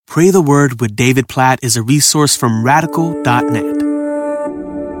Pray the Word with David Platt is a resource from radical.net.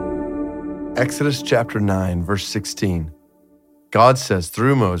 Exodus chapter 9, verse 16. God says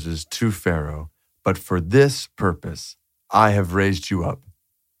through Moses to Pharaoh, "But for this purpose I have raised you up,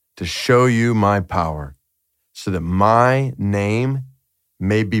 to show you my power, so that my name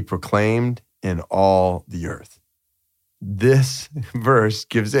may be proclaimed in all the earth." This verse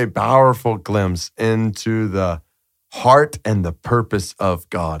gives a powerful glimpse into the heart and the purpose of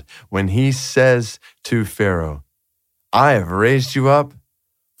God. When he says to Pharaoh, "I have raised you up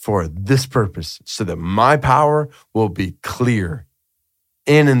for this purpose, so that my power will be clear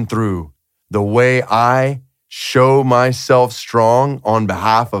in and through the way I show myself strong on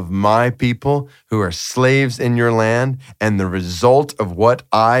behalf of my people who are slaves in your land, and the result of what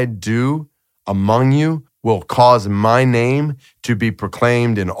I do among you will cause my name to be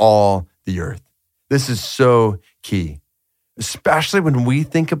proclaimed in all the earth." This is so key, especially when we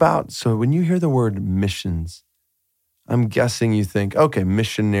think about, so when you hear the word missions, I'm guessing you think, okay,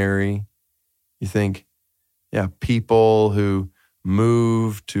 missionary. You think, yeah, people who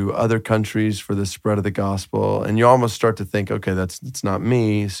move to other countries for the spread of the gospel. And you almost start to think, okay, that's not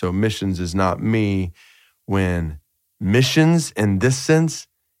me, so missions is not me. When missions in this sense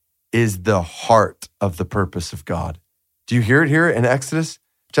is the heart of the purpose of God. Do you hear it here in Exodus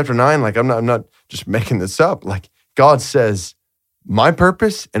chapter 9? Like, I'm not just making this up. Like, God says, my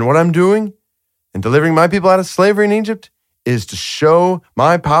purpose and what I'm doing and delivering my people out of slavery in Egypt is to show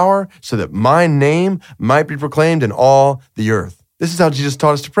my power so that my name might be proclaimed in all the earth. This is how Jesus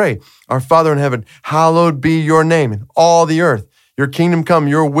taught us to pray. Our Father in heaven, hallowed be your name in all the earth. Your kingdom come,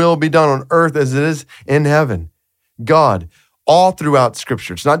 your will be done on earth as it is in heaven. God, all throughout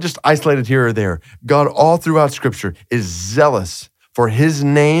Scripture, it's not just isolated here or there. God, all throughout Scripture, is zealous for his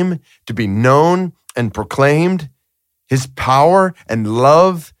name to be known and proclaimed, his power and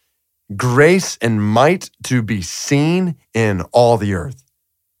love, grace and might to be seen in all the earth.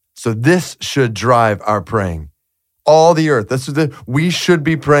 So this should drive our praying. All the earth. We should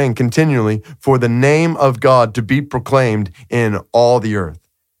be praying continually for the name of God to be proclaimed in all the earth.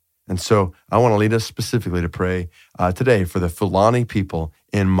 And so I want to lead us specifically to pray today for the Fulani people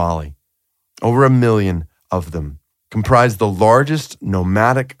in Mali. Over 1 million of them comprise the largest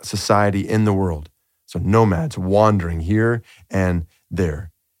nomadic society in the world. So nomads wandering here and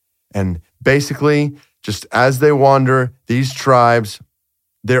there. And basically, just as they wander, these tribes,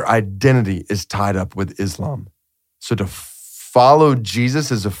 their identity is tied up with Islam. So to follow Jesus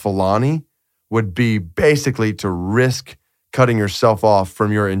as a Fulani would be basically to risk cutting yourself off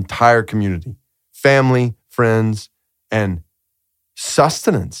from your entire community, family, friends, and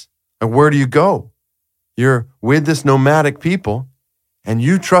sustenance. And where do you go? You're with this nomadic people, and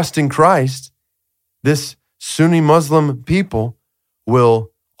you trust in Christ. This Sunni Muslim people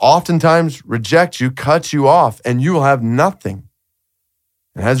will oftentimes reject you, cut you off, and you will have nothing.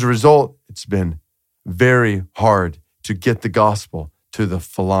 And as a result, it's been very hard to get the gospel to the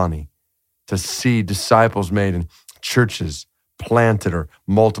Fulani, to see disciples made and churches planted or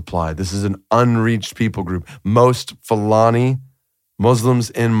multiplied. This is an unreached people group. Most Fulani Muslims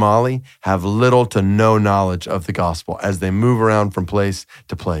in Mali have little to no knowledge of the gospel as they move around from place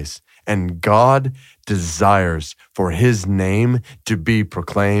to place. And God desires for his name to be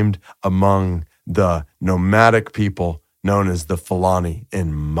proclaimed among the nomadic people known as the Fulani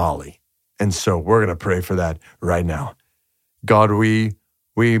in Mali. And so we're going to pray for that right now. God, we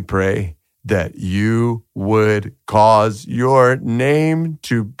pray that you would cause your name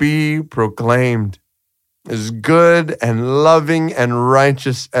to be proclaimed as good and loving and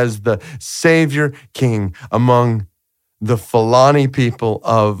righteous as the Savior King among the Fulani people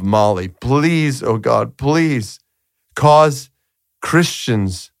of Mali. Please, oh God, please cause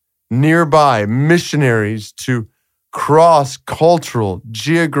Christians nearby, missionaries, to cross cultural,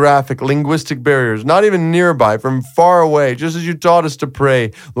 geographic, linguistic barriers, not even nearby, from far away, just as you taught us to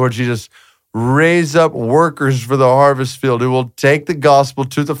pray, Lord Jesus. Raise up workers for the harvest field who will take the gospel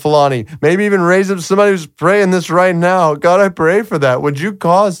to the Fulani. Maybe even raise up somebody who's praying this right now. God, I pray for that. Would you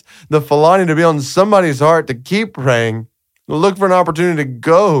cause the Fulani to be on somebody's heart to keep praying? Look for an opportunity to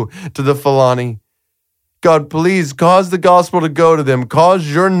go to the Fulani. God, please cause the gospel to go to them. Cause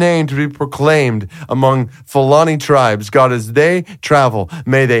your name to be proclaimed among Fulani tribes. God, as they travel,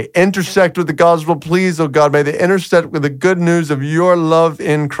 may they intersect with the gospel. Please, oh God, may they intersect with the good news of your love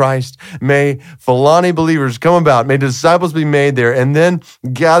in Christ. May Fulani believers come about. May disciples be made there and then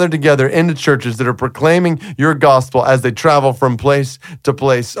gather together into churches that are proclaiming your gospel as they travel from place to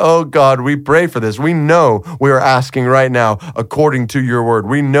place. Oh God, we pray for this. We know we are asking right now according to your word.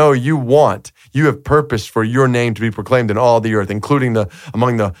 We know you have purpose for your name to be proclaimed in all the earth, including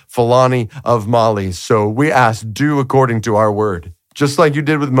among the Fulani of Mali. So we ask, do according to our word. Just like you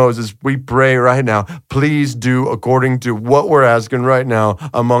did with Moses, we pray right now, please do according to what we're asking right now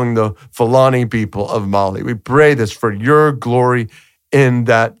among the Fulani people of Mali. We pray this for your glory in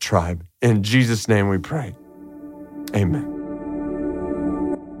that tribe. In Jesus' name we pray. Amen.